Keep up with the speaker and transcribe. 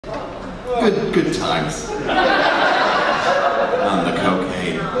Good times. On the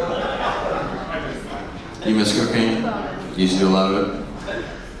cocaine. You miss cocaine? You used to do a lot of it?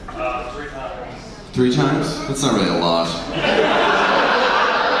 3 times. 3 times? That's not really a lot.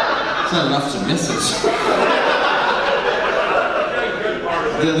 It's not enough to miss it.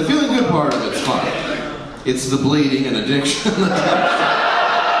 The feeling good part of it's fun. It's the bleeding and addiction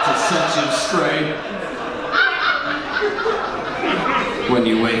to set you straight. When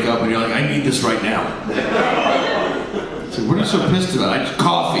you wake up and you're like, I need this right now. So what are you so pissed about?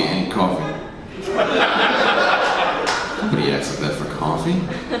 Coffee and coffee. Nobody acts like that for coffee.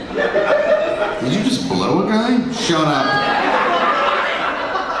 Did you just blow a guy? Shut up.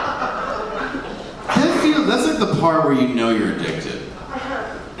 That's like the part where you know you're addicted.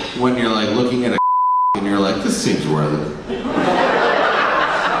 When you're like looking at a and you're like, this seems worth it.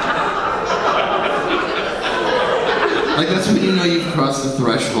 Like that's when you know you've crossed the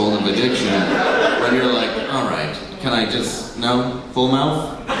threshold of addiction. When you're like, all right, can I just, no? Full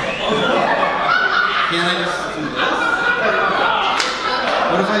mouth? Can't I just do this?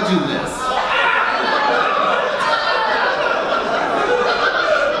 What if I do this?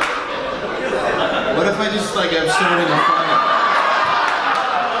 What if I just, like, I'm starting a fire?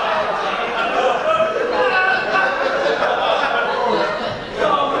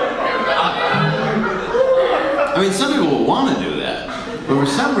 I mean, some people will want to do that, but for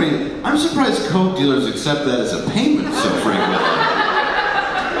some reason, I'm surprised coke dealers accept that as a payment so frequently.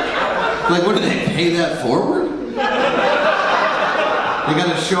 Like, what do they pay that forward? They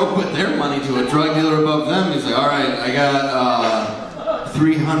gotta show up with their money to a drug dealer above them. He's like, all right, I got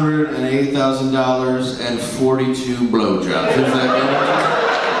 $380,000 and 42 blowjobs. Is that good?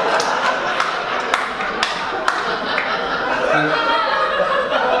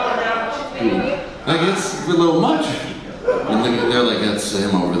 Like, it's a little much. And they're like, that's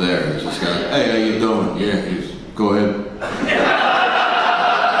him over there. He's just got, hey, how you doing? Yeah, go ahead.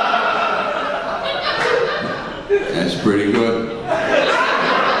 That's pretty good.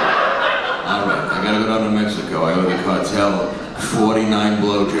 Alright, I gotta go down to Mexico. I owe the cartel 49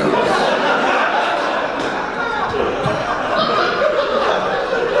 blowjobs.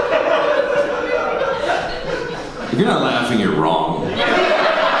 If you're not laughing, you're wrong.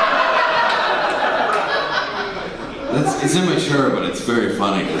 It's immature, but it's very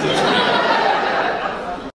funny because it's real.